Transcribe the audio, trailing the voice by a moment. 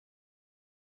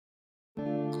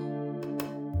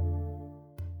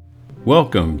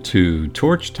Welcome to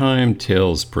Torch Time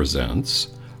Tales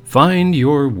Presents Find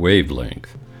Your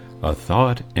Wavelength, a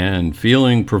thought and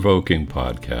feeling-provoking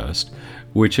podcast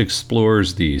which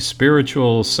explores the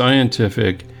spiritual,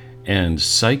 scientific, and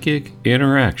psychic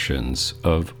interactions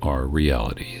of our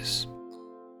realities.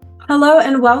 Hello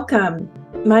and welcome.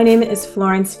 My name is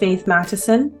Florence-Faith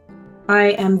Matteson. I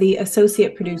am the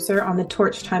associate producer on the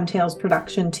Torch Time Tales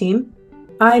production team.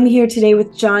 I'm here today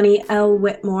with Joni L.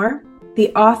 Whitmore, the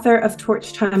author of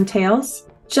Torch Time Tales.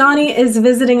 Joni is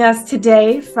visiting us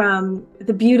today from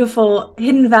the beautiful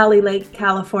Hidden Valley Lake,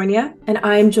 California, and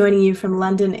I'm joining you from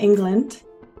London, England.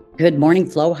 Good morning,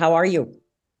 Flo. How are you?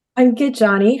 I'm good,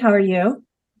 Joni. How are you?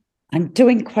 I'm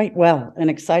doing quite well and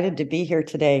excited to be here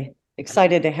today.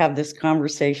 Excited to have this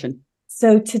conversation.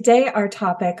 So today our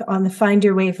topic on the Find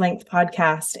Your Wavelength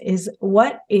podcast is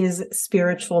what is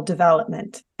spiritual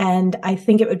development? And I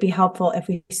think it would be helpful if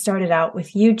we started out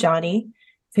with you, Joni.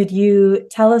 Could you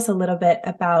tell us a little bit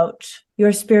about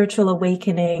your spiritual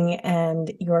awakening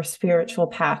and your spiritual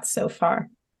path so far?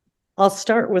 I'll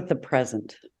start with the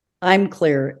present. I'm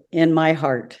clear in my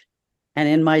heart and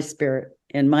in my spirit,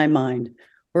 in my mind.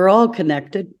 We're all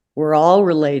connected. We're all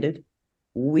related.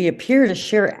 We appear to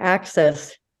share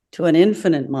access to an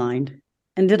infinite mind.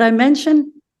 And did I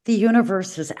mention the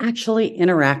universe is actually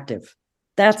interactive?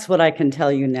 That's what I can tell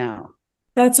you now.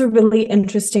 That's a really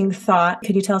interesting thought.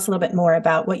 Could you tell us a little bit more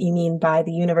about what you mean by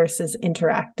the universe is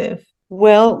interactive?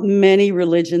 Well, many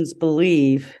religions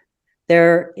believe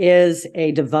there is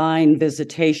a divine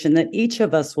visitation that each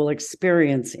of us will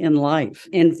experience in life.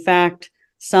 In fact,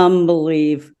 some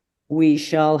believe we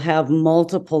shall have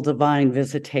multiple divine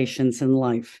visitations in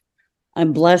life.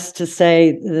 I'm blessed to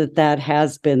say that that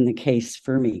has been the case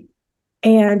for me.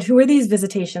 And who are these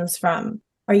visitations from?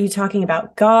 Are you talking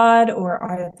about God, or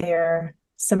are there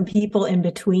some people in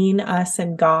between us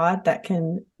and God that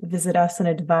can visit us in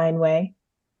a divine way?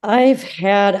 I've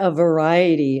had a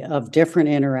variety of different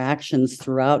interactions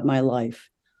throughout my life.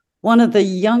 One of the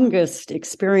youngest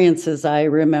experiences I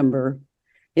remember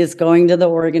is going to the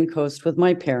Oregon coast with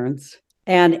my parents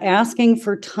and asking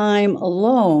for time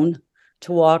alone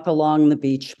to walk along the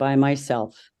beach by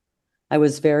myself. I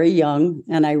was very young,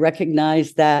 and I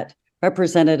recognized that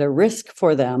represented a risk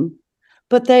for them,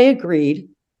 but they agreed.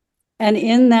 And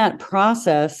in that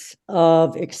process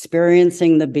of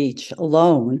experiencing the beach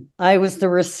alone, I was the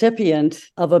recipient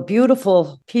of a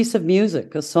beautiful piece of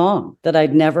music, a song that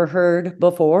I'd never heard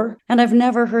before, and I've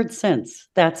never heard since.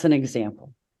 That's an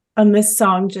example. And this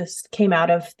song just came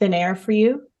out of thin air for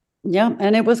you? Yeah,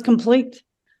 and it was complete.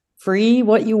 Free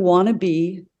what you want to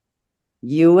be,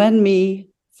 you and me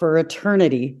for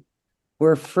eternity.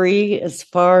 We're free as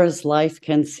far as life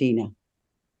can see now.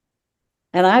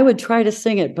 And I would try to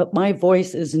sing it, but my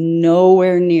voice is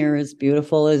nowhere near as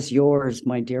beautiful as yours,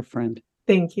 my dear friend.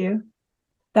 Thank you.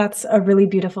 That's a really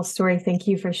beautiful story. Thank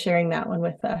you for sharing that one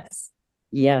with us.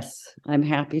 Yes, I'm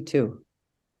happy to.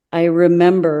 I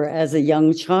remember as a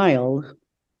young child,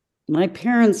 my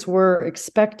parents were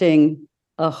expecting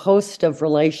a host of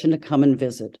relation to come and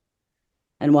visit.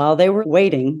 And while they were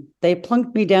waiting, they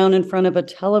plunked me down in front of a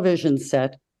television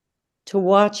set to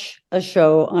watch a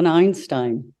show on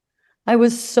Einstein. I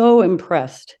was so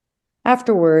impressed.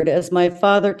 Afterward, as my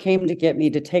father came to get me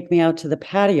to take me out to the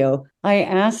patio, I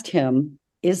asked him,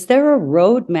 "Is there a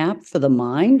road map for the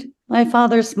mind?" My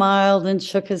father smiled and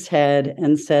shook his head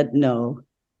and said no,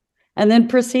 and then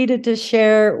proceeded to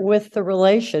share with the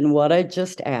relation what I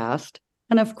just asked.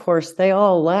 And of course, they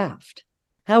all laughed.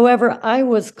 However, I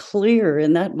was clear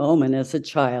in that moment as a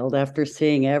child, after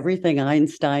seeing everything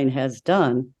Einstein has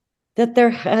done, that there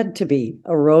had to be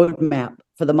a roadmap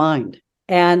for the mind.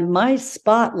 And my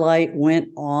spotlight went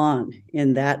on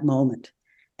in that moment,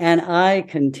 and I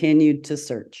continued to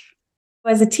search.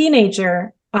 As a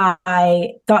teenager,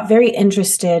 I got very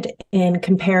interested in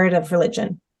comparative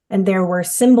religion, and there were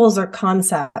symbols or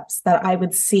concepts that I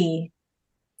would see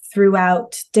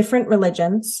throughout different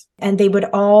religions, and they would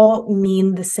all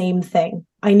mean the same thing.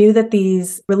 I knew that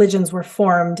these religions were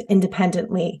formed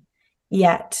independently,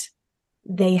 yet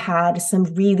they had some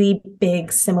really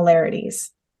big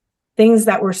similarities. Things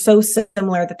that were so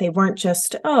similar that they weren't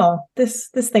just, oh, this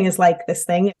thing is like this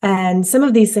thing. And some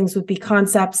of these things would be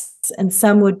concepts and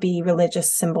some would be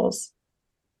religious symbols.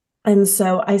 And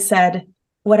so I said,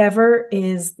 whatever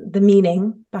is the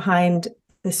meaning behind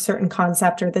this certain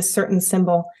concept or this certain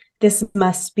symbol, this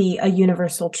must be a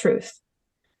universal truth.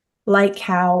 Like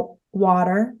how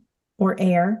water or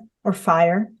air or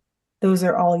fire, those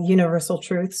are all universal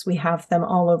truths. We have them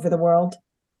all over the world.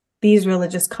 these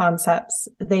religious concepts,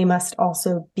 they must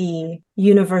also be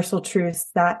universal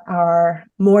truths that are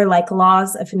more like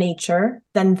laws of nature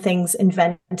than things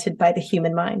invented by the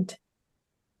human mind.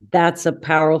 That's a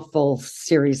powerful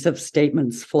series of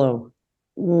statements, Flo.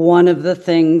 One of the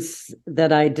things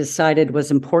that I decided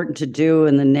was important to do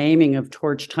in the naming of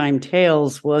Torch Time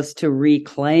Tales was to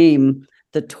reclaim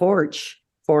the torch,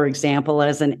 for example,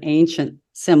 as an ancient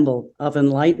symbol of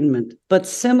enlightenment. But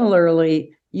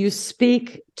similarly, you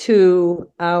speak to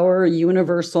our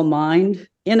universal mind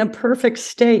in a perfect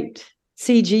state.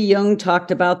 C.G. Jung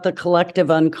talked about the collective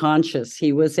unconscious.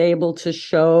 He was able to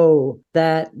show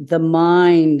that the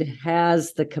mind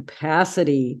has the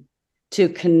capacity to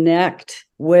connect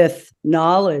with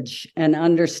knowledge and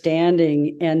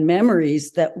understanding and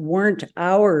memories that weren't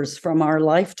ours from our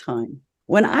lifetime.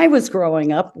 When I was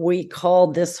growing up, we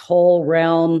called this whole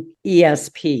realm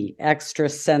ESP,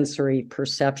 extrasensory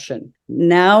perception.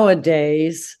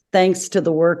 Nowadays, thanks to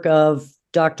the work of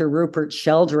Dr. Rupert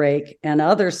Sheldrake and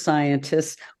other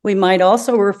scientists, we might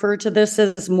also refer to this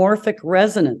as morphic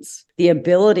resonance, the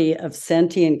ability of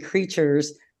sentient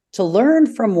creatures to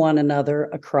learn from one another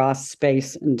across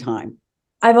space and time.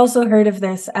 I've also heard of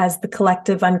this as the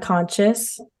collective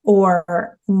unconscious,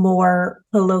 or more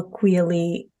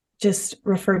colloquially just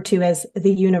referred to as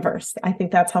the universe. I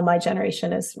think that's how my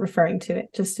generation is referring to it,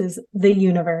 just as the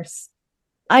universe.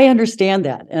 I understand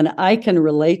that, and I can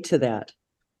relate to that.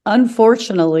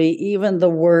 Unfortunately, even the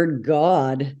word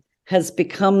God has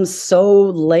become so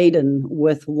laden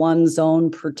with one's own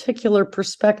particular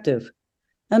perspective.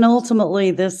 And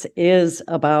ultimately, this is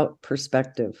about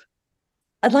perspective.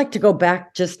 I'd like to go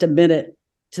back just a minute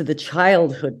to the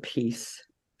childhood piece.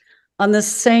 On the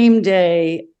same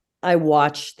day, I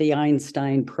watched the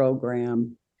Einstein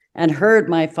program and heard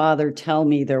my father tell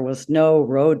me there was no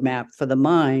roadmap for the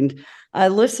mind. I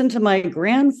listened to my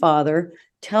grandfather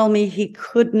tell me he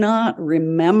could not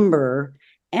remember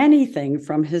anything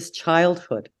from his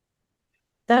childhood.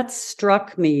 That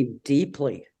struck me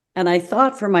deeply. And I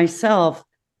thought for myself,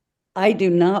 I do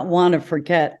not want to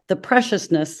forget the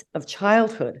preciousness of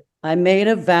childhood. I made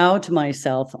a vow to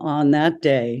myself on that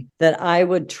day that I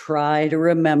would try to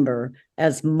remember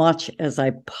as much as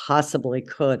I possibly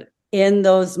could. In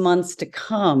those months to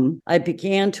come, I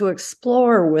began to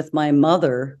explore with my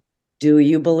mother, do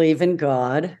you believe in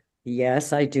God?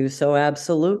 Yes, I do so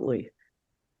absolutely.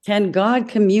 Can God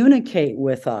communicate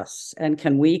with us? And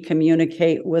can we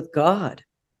communicate with God?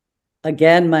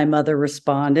 Again, my mother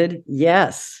responded,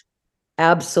 yes,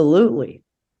 absolutely.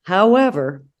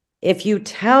 However, if you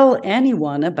tell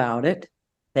anyone about it,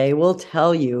 they will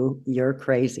tell you you're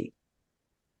crazy.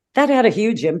 That had a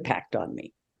huge impact on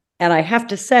me. And I have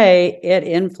to say, it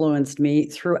influenced me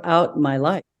throughout my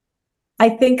life. I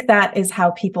think that is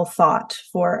how people thought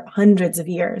for hundreds of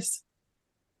years.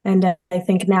 And I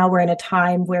think now we're in a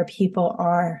time where people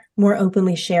are more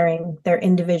openly sharing their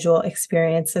individual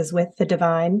experiences with the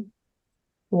divine,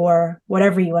 or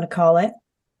whatever you want to call it.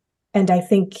 And I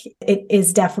think it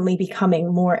is definitely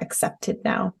becoming more accepted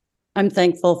now. I'm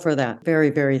thankful for that. Very,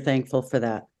 very thankful for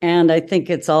that. And I think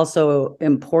it's also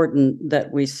important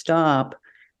that we stop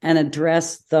and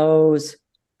address those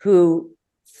who,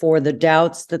 for the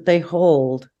doubts that they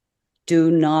hold,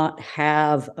 do not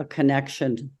have a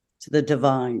connection to the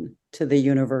divine, to the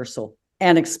universal,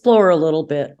 and explore a little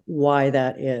bit why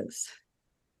that is.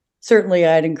 Certainly,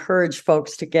 I'd encourage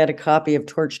folks to get a copy of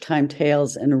Torch Time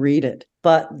Tales and read it.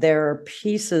 But there are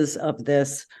pieces of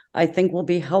this I think will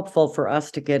be helpful for us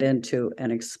to get into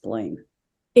and explain.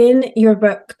 In your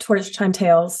book, Torch Time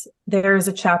Tales, there is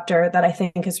a chapter that I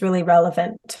think is really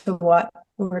relevant to what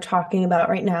we're talking about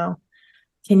right now.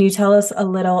 Can you tell us a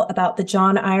little about the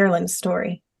John Ireland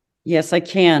story? Yes, I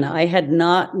can. I had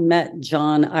not met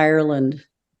John Ireland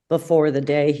before the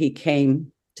day he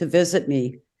came to visit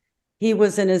me. He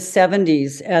was in his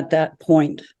 70s at that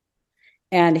point,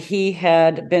 and he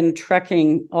had been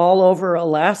trekking all over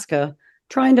Alaska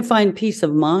trying to find peace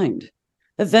of mind.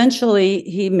 Eventually,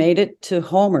 he made it to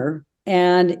Homer,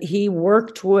 and he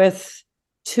worked with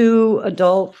 2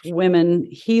 adult women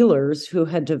healers who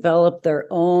had developed their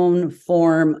own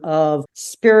form of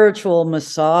spiritual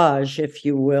massage, if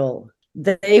you will.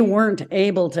 They weren't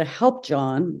able to help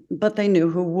John, but they knew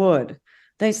who would.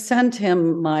 They sent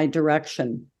him my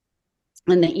direction.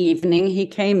 In the evening, he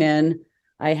came in.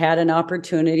 I had an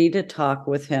opportunity to talk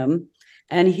with him,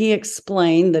 and he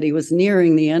explained that he was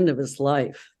nearing the end of his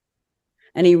life.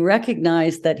 And he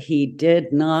recognized that he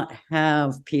did not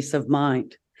have peace of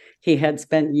mind. He had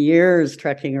spent years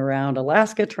trekking around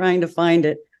Alaska trying to find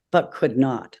it, but could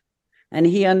not. And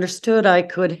he understood I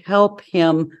could help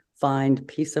him find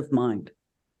peace of mind.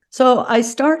 So I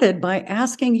started by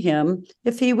asking him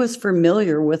if he was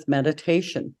familiar with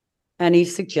meditation, and he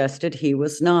suggested he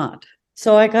was not.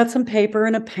 So I got some paper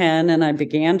and a pen, and I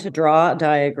began to draw a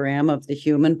diagram of the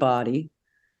human body.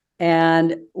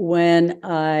 And when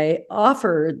I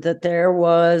offered that there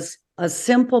was a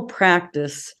simple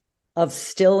practice of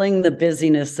stilling the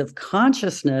busyness of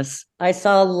consciousness, I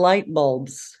saw light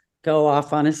bulbs go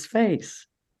off on his face.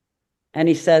 And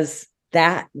he says,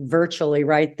 that virtually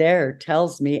right there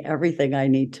tells me everything I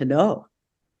need to know.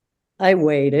 I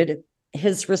waited.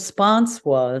 His response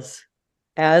was,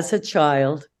 as a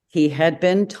child, he had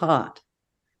been taught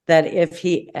that if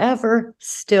he ever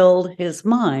stilled his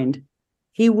mind,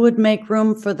 he would make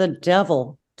room for the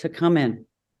devil to come in.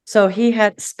 So he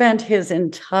had spent his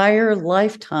entire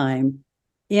lifetime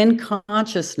in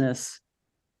consciousness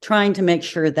trying to make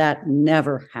sure that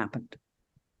never happened.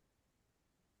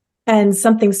 And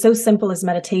something so simple as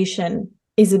meditation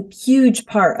is a huge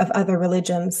part of other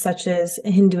religions, such as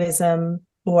Hinduism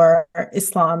or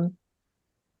Islam.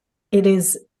 It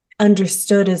is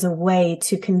understood as a way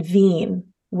to convene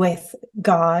with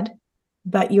God.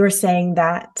 But you're saying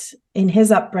that in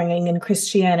his upbringing in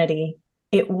Christianity,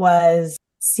 it was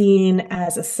seen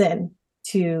as a sin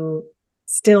to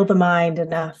still the mind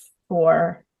enough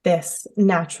for this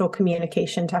natural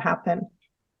communication to happen.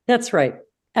 That's right.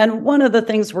 And one of the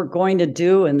things we're going to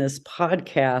do in this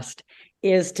podcast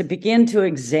is to begin to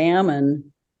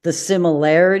examine the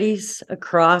similarities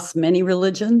across many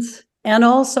religions and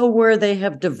also where they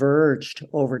have diverged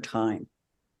over time.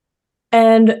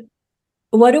 And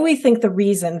what do we think the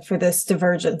reason for this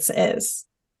divergence is?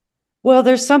 Well,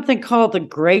 there's something called the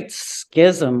Great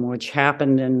Schism, which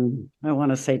happened in, I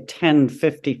want to say,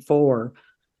 1054,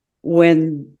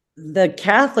 when the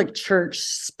Catholic Church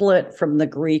split from the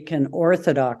Greek and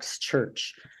Orthodox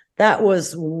Church. That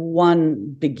was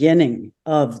one beginning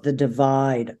of the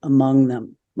divide among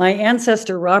them. My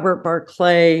ancestor, Robert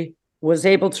Barclay, was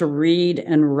able to read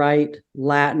and write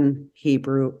Latin,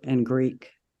 Hebrew, and Greek.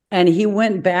 And he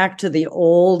went back to the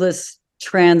oldest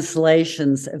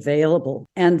translations available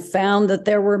and found that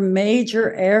there were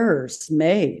major errors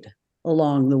made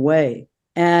along the way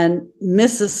and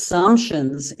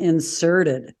misassumptions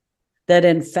inserted that,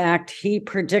 in fact, he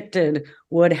predicted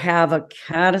would have a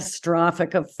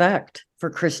catastrophic effect for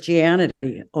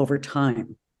Christianity over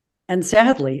time. And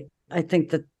sadly, I think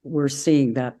that we're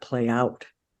seeing that play out.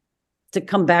 To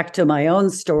come back to my own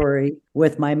story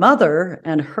with my mother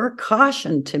and her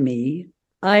caution to me,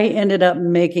 I ended up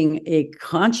making a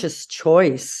conscious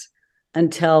choice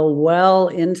until well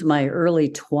into my early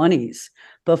 20s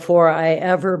before I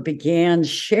ever began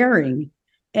sharing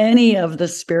any of the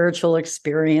spiritual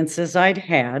experiences I'd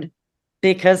had,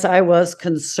 because I was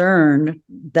concerned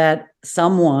that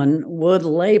someone would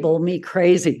label me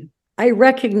crazy. I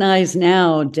recognize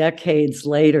now, decades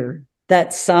later,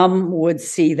 that some would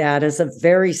see that as a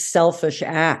very selfish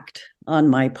act on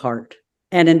my part.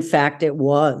 And in fact, it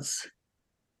was.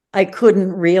 I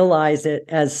couldn't realize it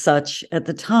as such at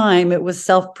the time. It was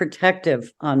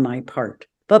self-protective on my part.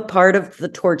 But part of the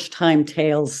Torch Time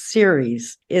Tales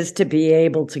series is to be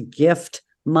able to gift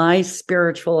my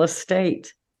spiritual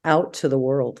estate out to the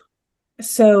world.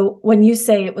 So when you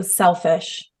say it was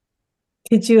selfish,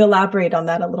 could you elaborate on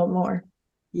that a little more?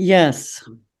 Yes.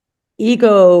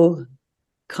 Ego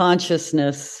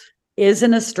consciousness is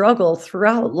in a struggle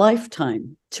throughout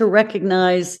lifetime to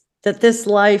recognize that this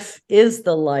life is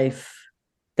the life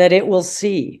that it will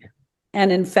see. And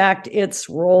in fact, its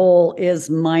role is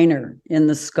minor in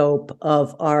the scope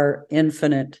of our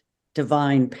infinite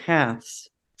divine paths.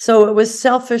 So it was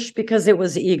selfish because it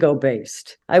was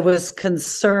ego-based. I was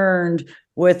concerned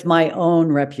with my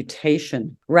own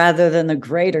reputation rather than the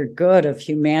greater good of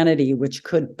humanity, which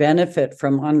could benefit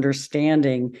from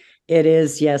understanding it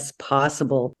is, yes,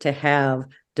 possible to have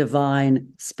divine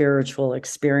spiritual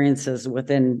experiences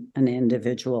within an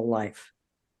individual life.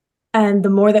 And the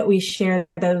more that we share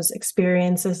those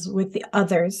experiences with the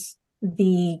others,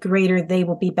 the greater they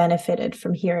will be benefited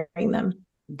from hearing them.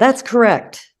 That's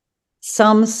correct.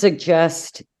 Some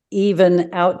suggest even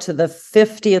out to the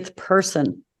 50th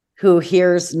person who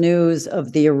hears news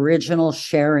of the original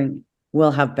sharing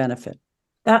will have benefit.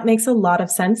 That makes a lot of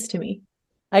sense to me.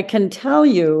 I can tell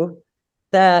you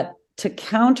that to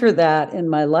counter that in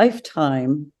my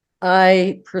lifetime,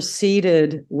 I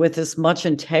proceeded with as much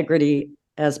integrity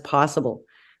as possible.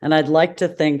 And I'd like to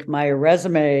think my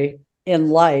resume in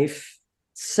life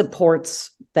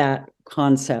supports that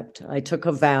concept. I took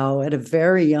a vow at a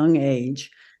very young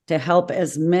age to help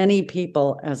as many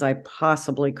people as I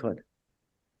possibly could.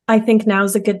 I think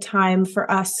now's a good time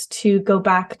for us to go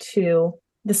back to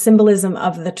the symbolism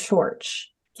of the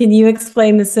torch. Can you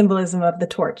explain the symbolism of the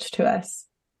torch to us?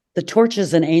 The torch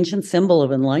is an ancient symbol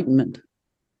of enlightenment.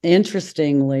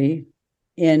 Interestingly,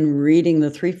 in reading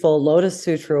the Threefold Lotus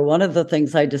Sutra, one of the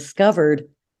things I discovered,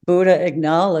 Buddha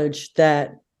acknowledged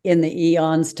that in the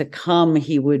eons to come,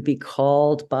 he would be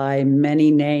called by many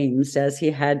names as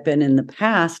he had been in the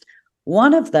past.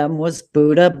 One of them was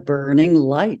Buddha burning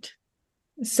light.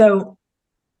 So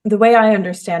the way I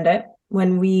understand it,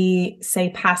 when we say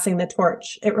passing the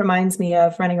torch, it reminds me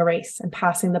of running a race and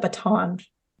passing the baton.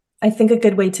 I think a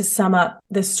good way to sum up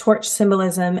this torch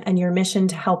symbolism and your mission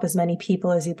to help as many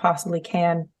people as you possibly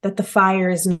can, that the fire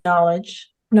is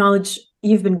knowledge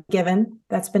you've been given,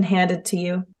 that's been handed to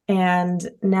you, and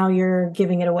now you're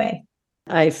giving it away.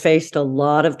 I faced a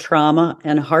lot of trauma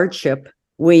and hardship.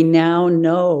 We now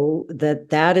know that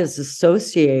that is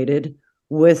associated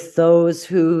with those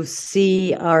who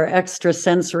see our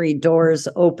extrasensory doors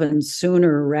open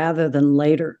sooner rather than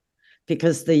later,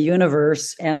 because the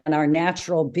universe and our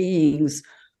natural beings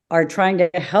are trying to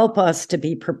help us to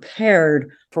be prepared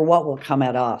for what will come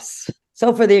at us.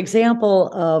 So for the example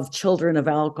of children of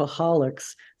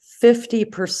alcoholics,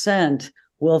 50%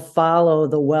 will follow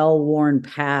the well-worn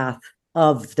path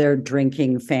of their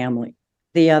drinking family.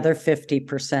 The other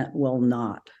 50% will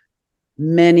not.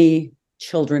 Many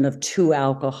children of two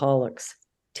alcoholics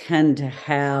tend to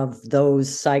have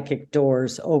those psychic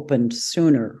doors opened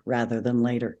sooner rather than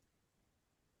later.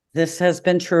 This has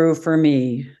been true for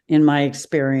me in my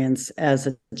experience as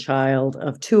a child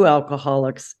of two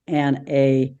alcoholics and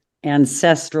an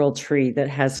ancestral tree that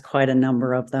has quite a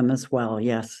number of them as well,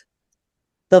 yes.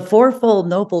 The fourfold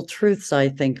noble truths, I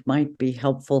think, might be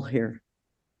helpful here.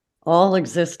 All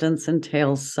existence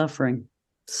entails suffering.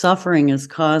 Suffering is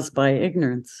caused by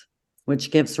ignorance,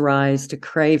 which gives rise to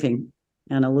craving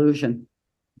and illusion.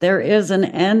 There is an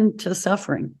end to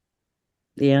suffering.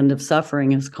 The end of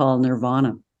suffering is called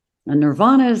nirvana. And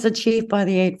nirvana is achieved by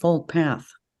the Eightfold Path.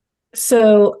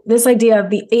 So this idea of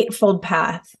the Eightfold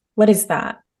Path, what is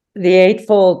that? The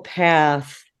Eightfold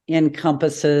Path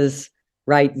encompasses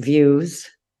right views,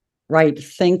 right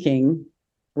thinking,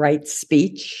 right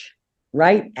speech,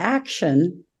 right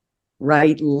action,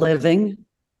 right living,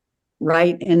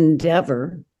 right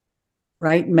endeavor,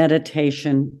 right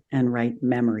meditation, and right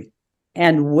memory.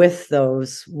 And with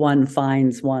those, one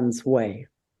finds one's way.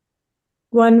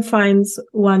 One finds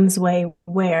one's way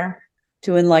where?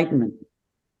 To enlightenment.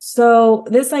 So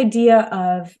this idea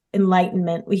of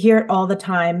enlightenment, we hear it all the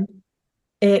time.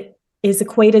 It is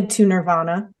equated to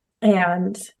nirvana.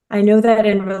 And I know that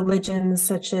in religions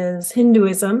such as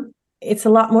Hinduism, it's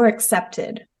a lot more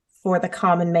accepted for the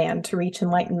common man to reach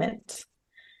enlightenment.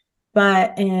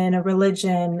 But in a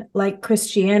religion like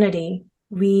Christianity,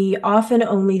 we often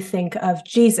only think of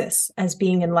Jesus as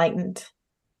being enlightened.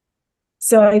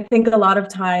 So I think a lot of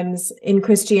times in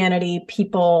Christianity,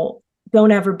 people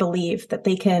don't ever believe that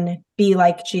they can be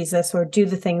like Jesus or do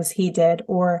the things he did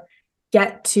or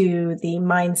get to the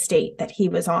mind state that he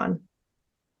was on.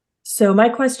 So my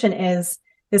question is,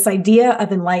 this idea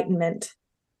of enlightenment,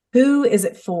 who is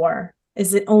it for?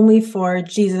 Is it only for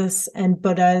Jesus and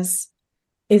Buddhas?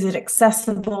 Is it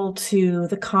accessible to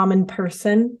the common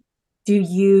person? Do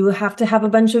you have to have a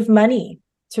bunch of money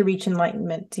to reach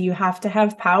enlightenment? Do you have to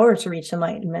have power to reach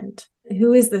enlightenment?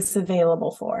 Who is this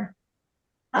available for?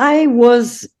 I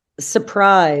was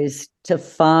surprised to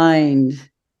find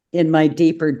in my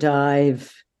deeper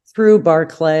dive through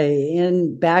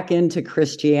Barclay back into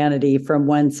Christianity, from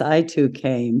whence I too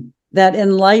came, that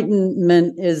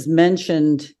enlightenment is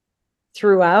mentioned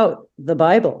throughout the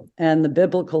Bible and the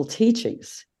biblical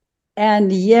teachings.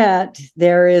 And yet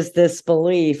there is this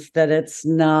belief that it's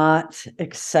not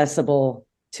accessible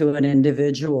to an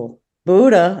individual.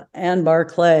 Buddha and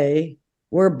Barclay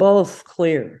were both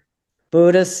clear.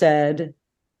 Buddha said,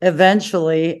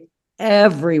 eventually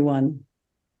everyone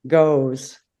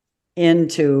goes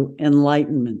into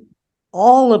enlightenment.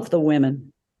 All of the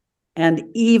women and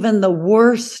even the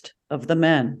worst of the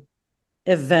men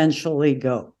eventually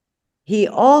go. He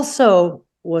also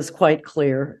was quite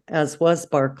clear, as was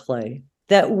Barclay,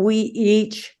 that we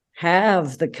each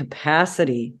have the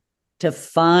capacity to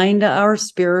find our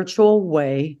spiritual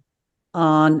way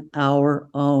on our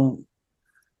own.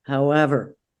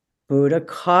 However, Buddha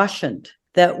cautioned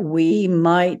that we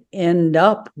might end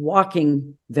up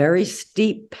walking very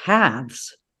steep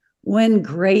paths when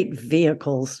great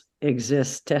vehicles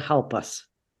exist to help us.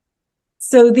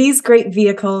 So these great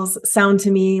vehicles sound to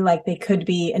me like they could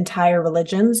be entire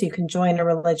religions. You can join a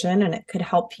religion and it could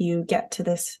help you get to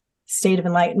this state of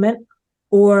enlightenment,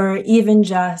 or even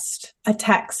just a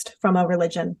text from a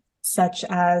religion, such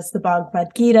as the Bhagavad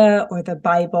Gita or the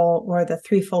Bible or the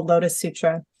Threefold Lotus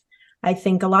Sutra. I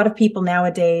think a lot of people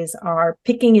nowadays are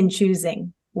picking and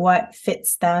choosing what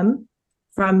fits them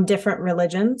from different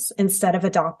religions instead of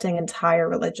adopting entire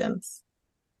religions.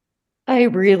 I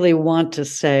really want to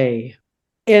say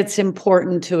it's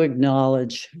important to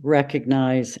acknowledge,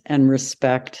 recognize, and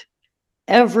respect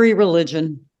every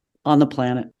religion on the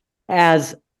planet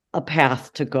as a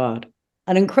path to God.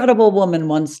 An incredible woman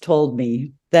once told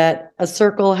me that a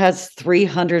circle has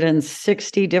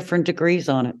 360 different degrees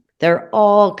on it. They're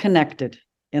all connected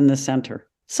in the center.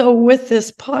 So with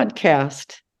this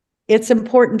podcast, it's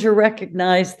important to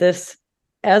recognize this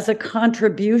as a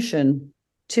contribution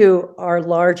to our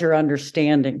larger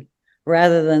understanding,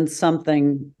 rather than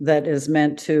something that is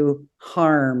meant to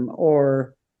harm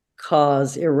or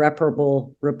cause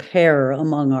irreparable repair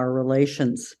among our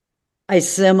relations. I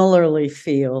similarly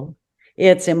feel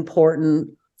it's important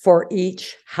for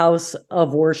each house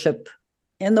of worship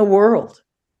in the world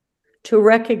to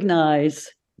recognize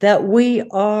that we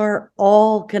are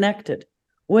all connected.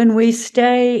 When we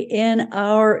stay in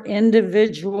our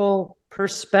individual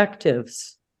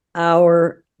perspectives,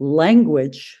 our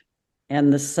language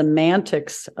and the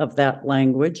semantics of that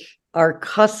language, our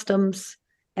customs,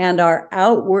 and our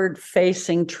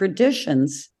outward-facing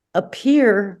traditions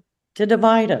appear to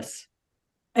divide us.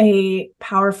 A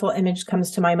powerful image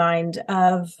comes to my mind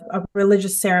of a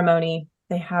religious ceremony.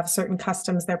 They have certain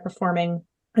customs they're performing.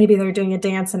 Maybe they're doing a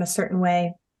dance in a certain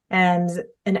way, and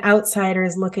an outsider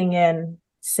is looking in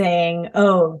saying,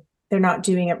 oh, they're not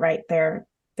doing it right. They're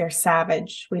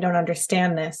savage. We don't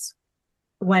understand this.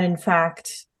 When in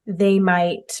fact, they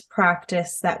might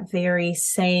practice that very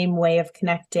same way of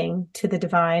connecting to the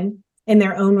divine in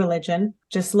their own religion,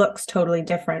 just looks totally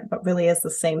different, but really is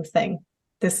the same thing.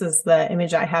 This is the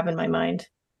image I have in my mind.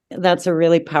 That's a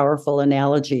really powerful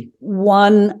analogy.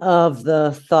 One of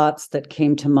the thoughts that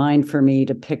came to mind for me,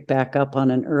 to pick back up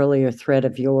on an earlier thread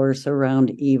of yours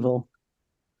around evil,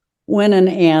 when an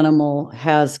animal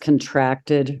has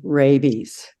contracted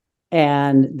rabies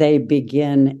and they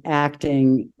begin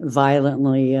acting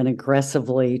violently and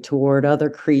aggressively toward other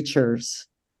creatures,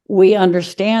 we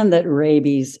understand that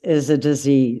rabies is a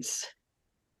disease,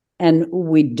 and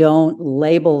we don't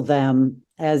label them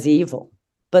as evil.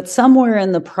 But somewhere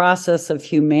in the process of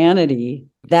humanity,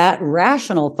 that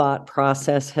rational thought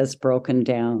process has broken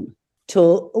down.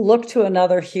 To look to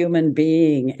another human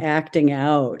being acting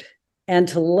out and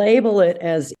to label it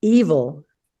as evil,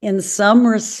 in some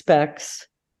respects,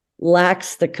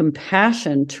 lacks the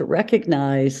compassion to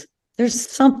recognize there's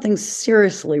something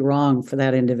seriously wrong for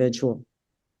that individual.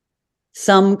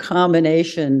 Some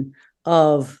combination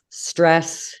of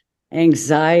stress,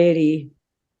 anxiety,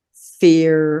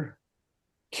 fear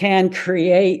can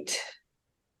create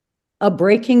a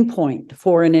breaking point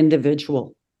for an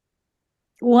individual.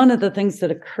 One of the things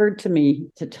that occurred to me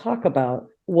to talk about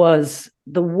was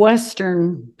the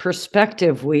Western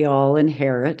perspective we all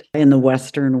inherit in the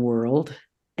Western world.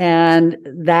 And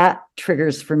that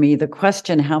triggers for me the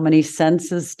question, how many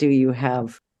senses do you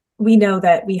have? We know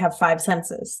that we have 5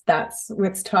 senses. That's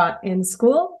what's taught in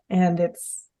school, and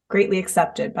it's greatly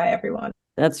accepted by everyone.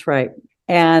 That's right.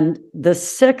 And the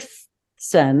 6th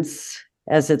sense,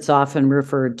 as it's often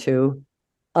referred to,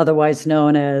 otherwise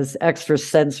known as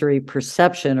extrasensory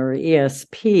perception, or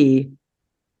ESP,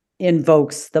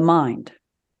 invokes the mind.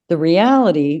 The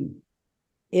reality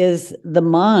is the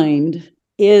mind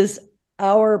is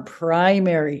our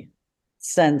primary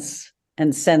sense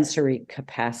and sensory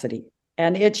capacity,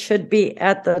 and it should be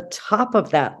at the top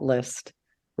of that list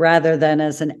rather than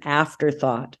as an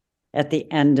afterthought at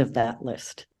the end of that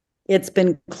list. It's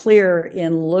been clear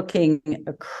in looking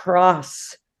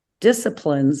across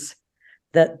disciplines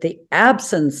that the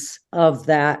absence of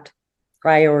that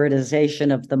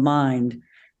prioritization of the mind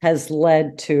has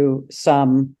led to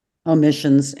some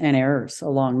omissions and errors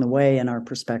along the way in our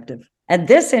perspective. And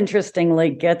this, interestingly,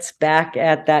 gets back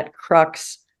at that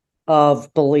crux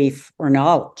of belief or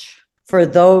knowledge. For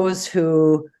those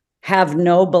who have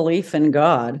no belief in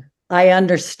God, I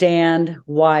understand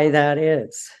why that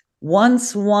is.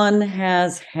 Once one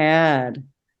has had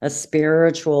a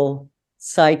spiritual,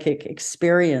 psychic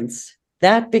experience,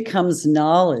 that becomes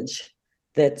knowledge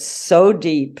that's so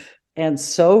deep and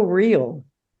so real,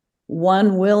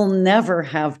 one will never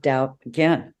have doubt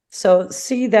again. So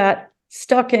see that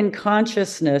stuck in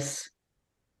consciousness,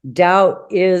 doubt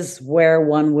is where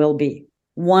one will be.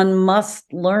 One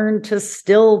must learn to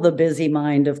still the busy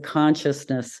mind of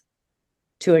consciousness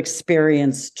to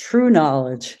experience true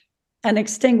knowledge and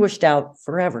extinguish doubt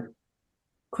forever.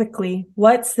 Quickly,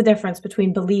 what's the difference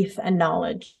between belief and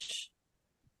knowledge?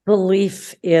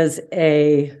 Belief is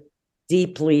a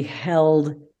deeply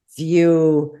held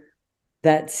view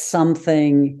that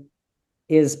something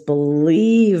is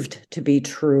believed to be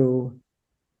true,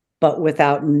 but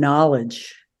without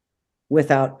knowledge,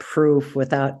 without proof,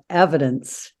 without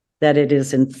evidence that it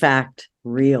is in fact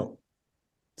real.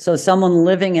 So someone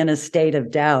living in a state of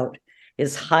doubt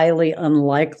is highly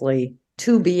unlikely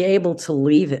to be able to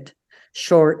leave it,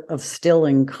 short of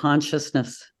stilling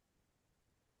consciousness.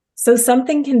 So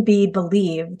something can be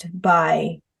believed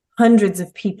by hundreds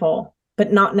of people,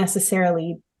 but not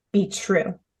necessarily be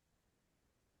true.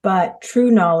 But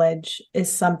true knowledge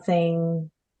is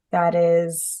something that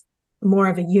is more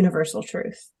of a universal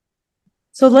truth.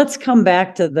 So let's come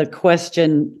back to the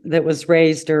question that was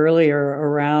raised earlier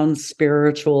around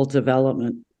spiritual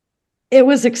development. It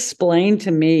was explained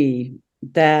to me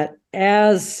that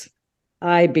as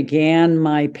I began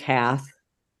my path,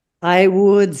 I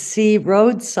would see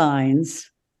road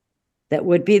signs that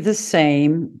would be the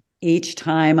same each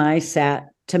time I sat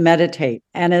to meditate.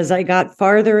 And as I got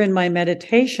farther in my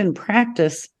meditation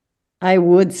practice, I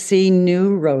would see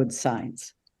new road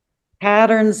signs.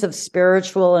 Patterns of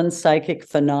spiritual and psychic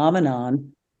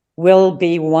phenomenon will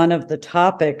be one of the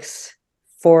topics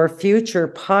for future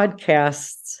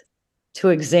podcasts to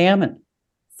examine.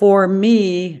 For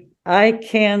me, I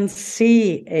can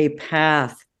see a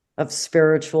path of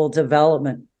spiritual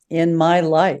development in my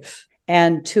life.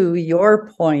 And to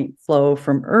your point, Flo,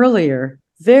 from earlier,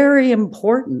 very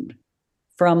important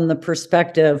from the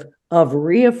perspective of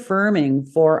reaffirming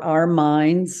for our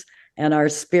minds and our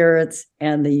spirits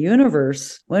and the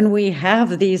universe, when we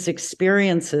have these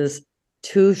experiences,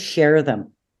 to share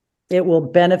them. It will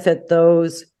benefit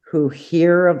those who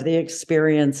hear of the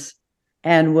experience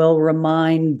and will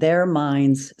remind their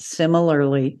minds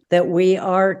similarly that we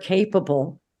are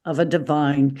capable of a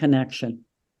divine connection.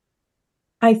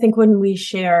 I think when we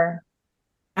share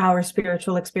our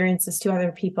spiritual experiences to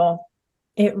other people,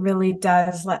 it really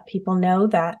does let people know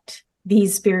that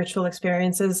these spiritual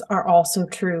experiences are also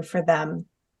true for them.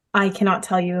 I cannot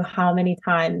tell you how many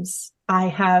times I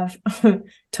have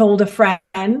told a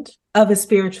friend of a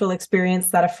spiritual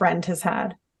experience that a friend has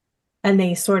had, and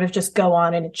they sort of just go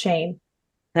on in a chain.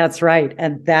 That's right.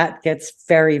 And that gets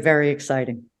very, very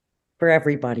exciting for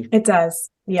everybody. It does.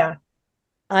 Yeah.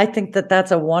 I think that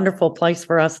that's a wonderful place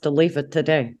for us to leave it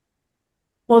today.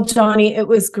 Well, Joni, it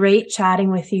was great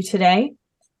chatting with you today.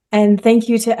 And thank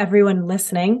you to everyone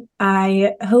listening.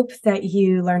 I hope that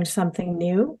you learned something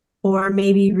new, or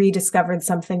maybe rediscovered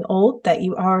something old that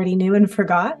you already knew and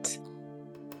forgot.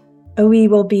 We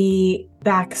will be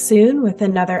back soon with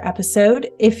another episode.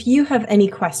 If you have any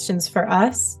questions for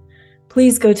us,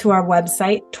 please go to our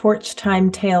website,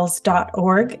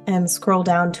 torchtimetales.org, and scroll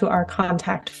down to our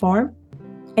contact form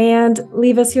and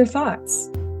leave us your thoughts.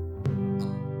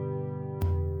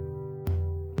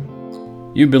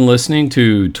 You've been listening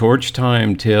to Torch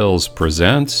Time Tales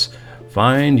Presents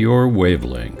Find Your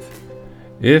Wavelength.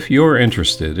 If you're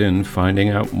interested in finding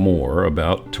out more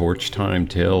about Torch Time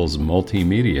Tales'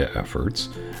 multimedia efforts,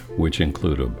 which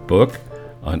include a book,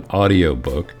 an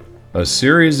audiobook, a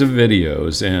series of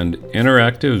videos, and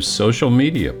interactive social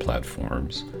media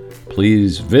platforms,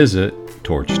 please visit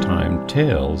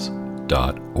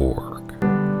torchtimetales.org.